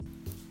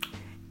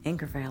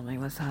Anchor family,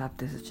 what's up?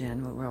 This is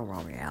Jen with Real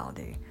Raw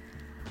Reality.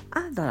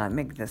 I thought I'd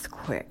make this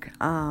quick.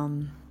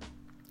 It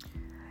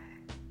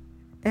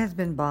has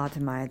been brought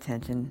to my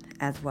attention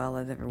as well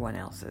as everyone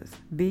else's.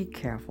 Be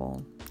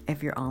careful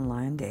if you're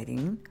online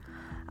dating,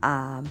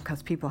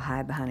 because people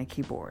hide behind a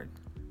keyboard.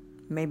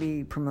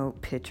 Maybe promote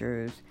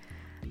pictures.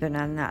 They're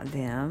not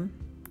them.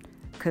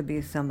 Could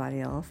be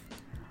somebody else.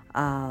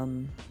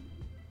 So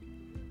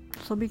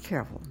be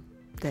careful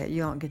that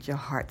you don't get your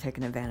heart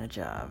taken advantage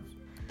of.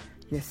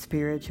 Your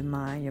spirit, your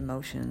mind, your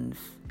emotions,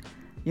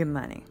 your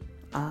money.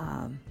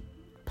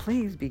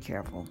 Please be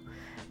careful,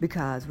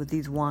 because with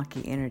these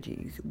wonky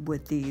energies,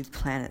 with these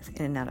planets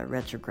in and out of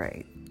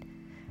retrograde,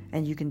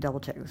 and you can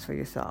double check this for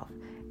yourself,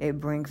 it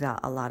brings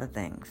out a lot of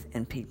things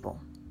in people.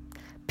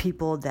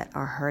 People that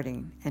are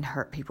hurting and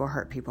hurt people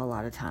a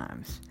lot of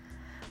times.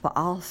 But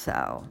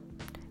also,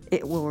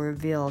 it will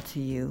reveal to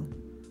you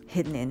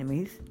hidden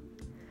enemies,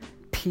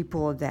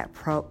 people that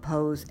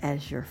pose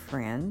as your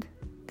friend,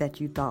 that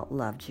you thought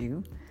loved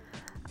you.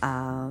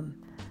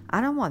 I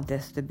don't want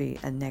this to be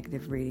a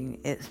negative reading.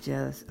 It's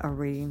just a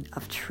reading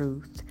of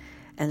truth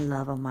and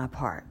love on my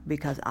part,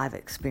 because I've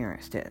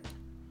experienced it.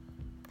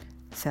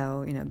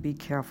 So, be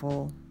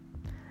careful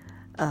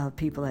of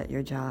people at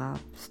your job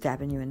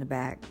stabbing you in the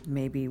back,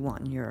 maybe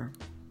wanting your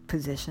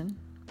position,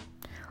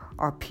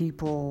 or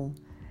people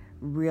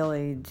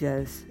really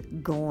just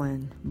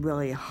going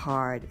really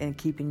hard and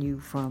keeping you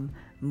from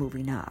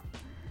moving up.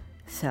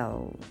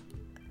 So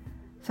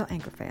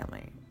Anchor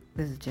family,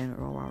 this is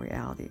General Raw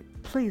Reality.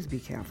 Please be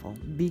careful.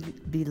 Be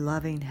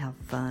loving, have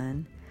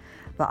fun,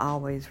 but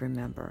always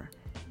remember,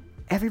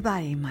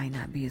 everybody might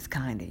not be as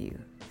kind to you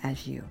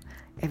as you.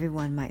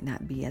 Everyone might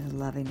not be as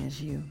loving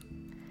as you.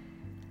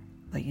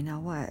 But you know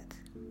what?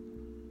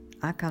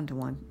 I come to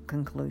one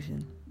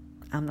conclusion.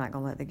 I'm not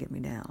going to let it get me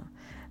down.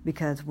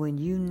 Because when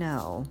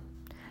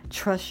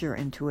trust your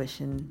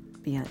intuition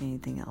beyond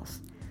anything else.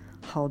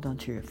 Hold on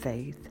to your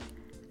faith.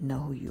 Know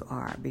who you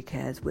are,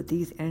 because with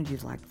these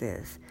energies like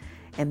this,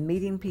 and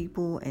meeting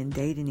people and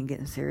dating and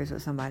getting serious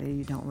with somebody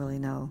you don't really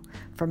know,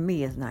 for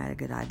me, is not a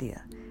good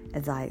idea,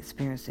 as I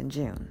experienced in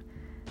June.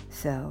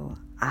 So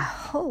I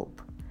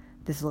hope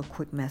this little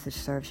quick message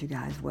serves you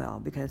guys well,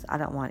 because I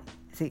don't want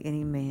to see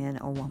any man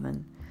or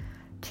woman,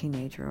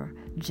 teenager,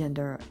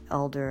 gender,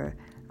 elder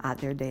out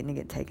there dating and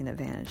get taken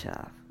advantage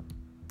of.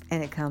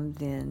 And it comes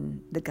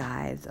in the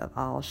guise of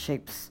all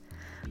shapes,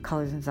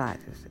 colors, and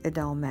sizes. It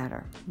don't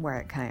matter where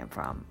it came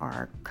from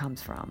or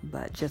comes from,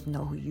 but just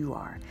know who you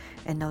are,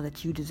 and know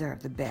that you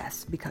deserve the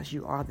best, because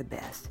you are the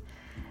best,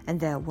 and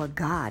that what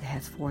God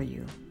has for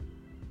you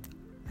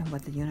and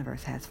what the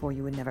universe has for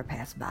you would never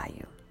pass by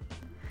you.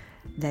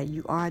 That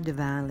you are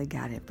divinely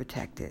guided and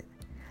protected.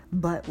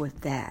 But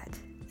with that,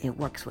 it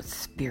works with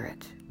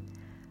spirit.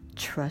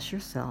 Trust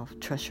yourself,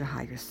 trust your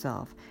higher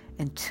self,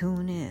 and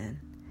tune in.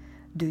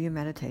 Do your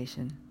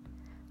meditation.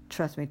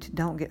 Trust me,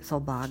 don't get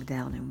so bogged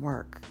down in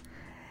work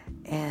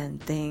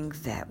and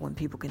things that when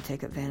people can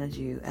take advantage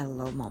of you at a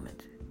low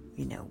moment,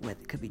 whether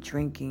it could be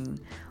drinking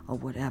or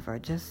whatever.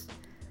 Just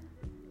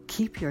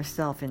keep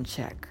yourself in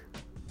check,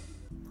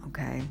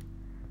 okay?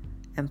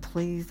 And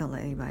please don't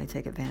let anybody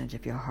take advantage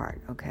of your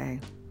heart, okay?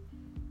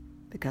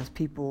 Because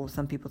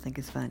some people think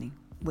it's funny,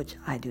 which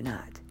I do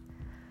not.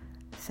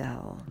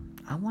 So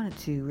I wanted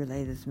to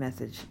relay this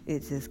message.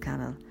 It's just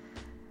kind of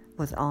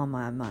was on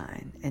my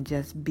mind, and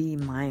just be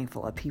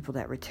mindful of people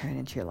that return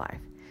into your life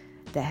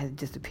that has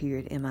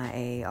disappeared,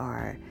 MIA,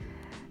 or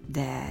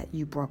that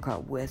you broke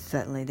up with.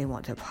 Suddenly they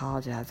want to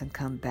apologize and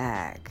come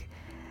back.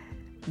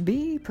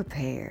 Be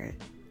prepared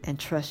and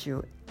trust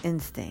your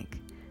instinct.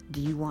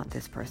 Do you want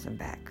this person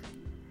back?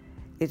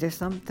 Is there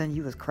something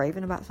you was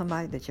craving about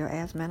somebody that your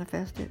ass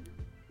manifested?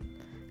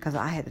 Because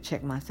I had to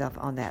check myself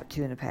on that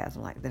too in the past.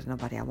 I'm like, there's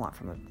nobody I want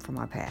from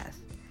my past.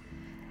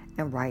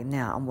 And right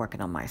now, I'm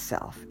working on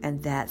myself.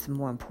 And that's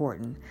more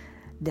important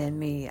than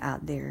me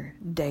out there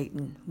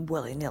dating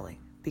willy-nilly,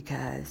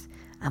 because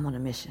I'm on a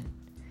mission.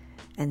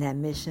 And that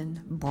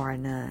mission, bar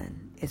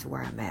none, is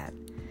where I'm at.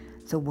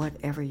 So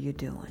whatever you're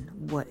doing,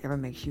 whatever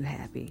makes you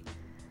happy,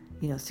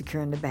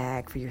 securing the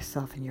bag for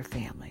yourself and your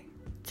family,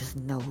 just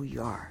know who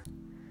you are.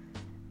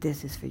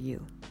 This is for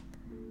you.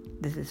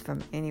 This is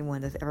from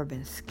anyone that's ever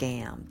been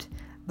scammed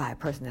by a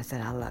person that said,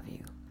 I love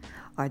you.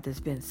 Or that's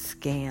been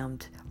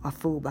scammed or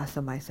fooled by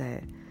somebody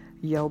saying,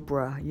 yo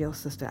bruh, yo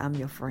sister, I'm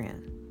your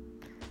friend.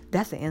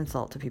 That's an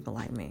insult to people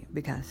like me,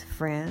 because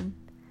friend,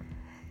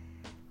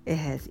 it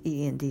has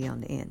E-N-D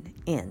on the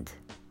end,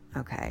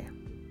 okay?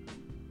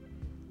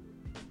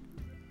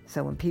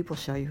 So when people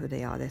show you who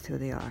they are, that's who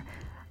they are.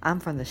 I'm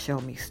from the show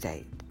me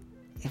state.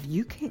 If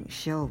you can't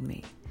show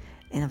me,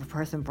 and if a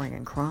person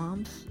bringing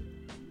crumbs,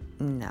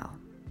 no.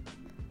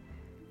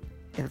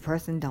 If a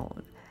person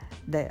don't,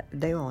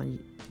 they on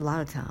a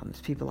lot of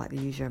times people like to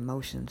use your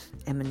emotions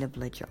and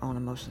manipulate your own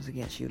emotions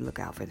against you. Look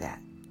out for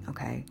that,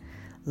 okay?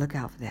 Look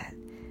out for that.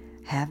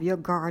 Have your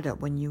guard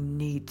up when you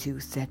need to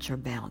set your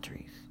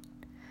boundaries.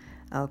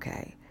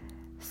 Okay,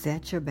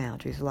 set your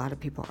boundaries. A lot of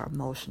people are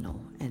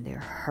emotional and they're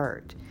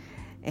hurt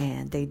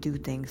and they do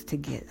things to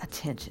get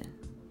attention.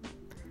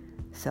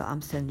 So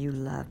I'm sending you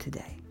love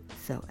today.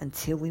 So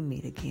until we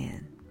meet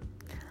again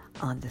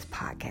on this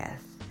podcast,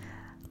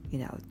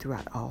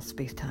 throughout all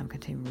space-time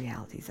continuum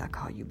realities, I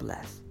call you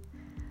blessed.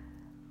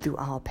 Through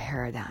all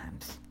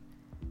paradigms,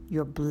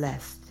 you're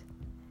blessed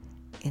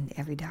in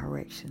every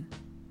direction,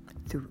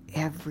 through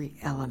every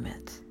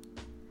element,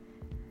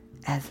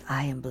 as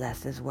I am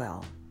blessed as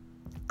well.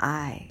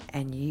 I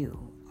and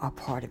you are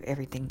part of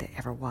everything that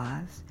ever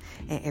was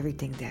and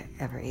everything that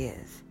ever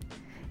is.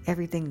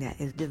 Everything that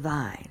is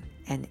divine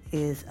and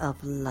is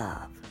of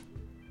love.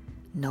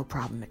 No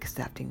problem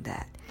accepting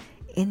that.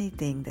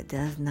 Anything that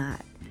does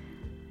not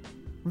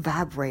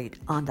vibrate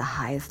on the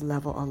highest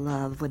level of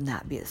love would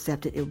not be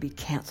accepted. It will be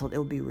canceled. It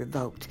will be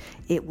revoked.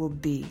 It will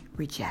be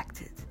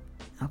rejected.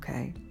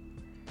 Okay?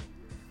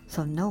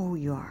 So know who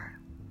you are.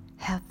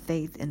 Have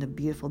faith in the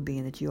beautiful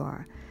being that you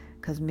are.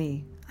 Because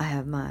me, I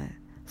have my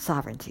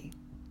sovereignty.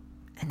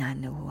 And I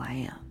know who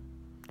I am.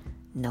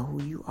 Know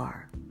who you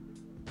are.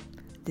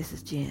 This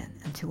is Jen.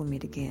 Until we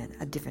meet again,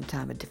 a different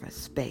time, a different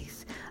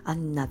space,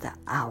 another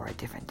hour, a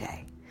different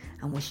day.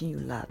 I'm wishing you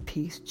love,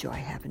 peace, joy,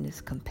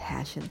 happiness,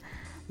 compassion,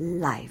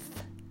 life,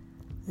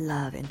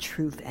 love, and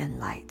truth and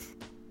light.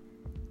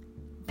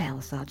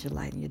 Balance out your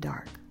light and your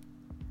dark.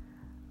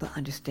 But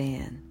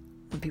understand,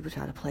 when people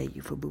try to play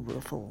you for boo-boo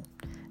or fool,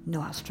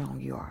 know how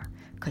strong you are.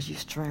 Because you're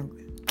strong.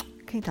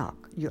 Can't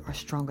talk. You are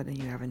stronger than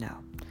you ever know.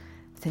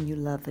 Send you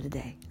love for the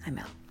day. I'm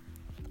out.